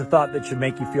a thought that should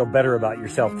make you feel better about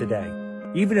yourself today.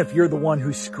 Even if you're the one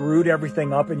who screwed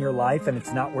everything up in your life and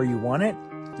it's not where you want it,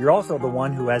 you're also the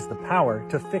one who has the power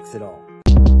to fix it all.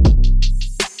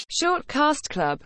 Short Cast Club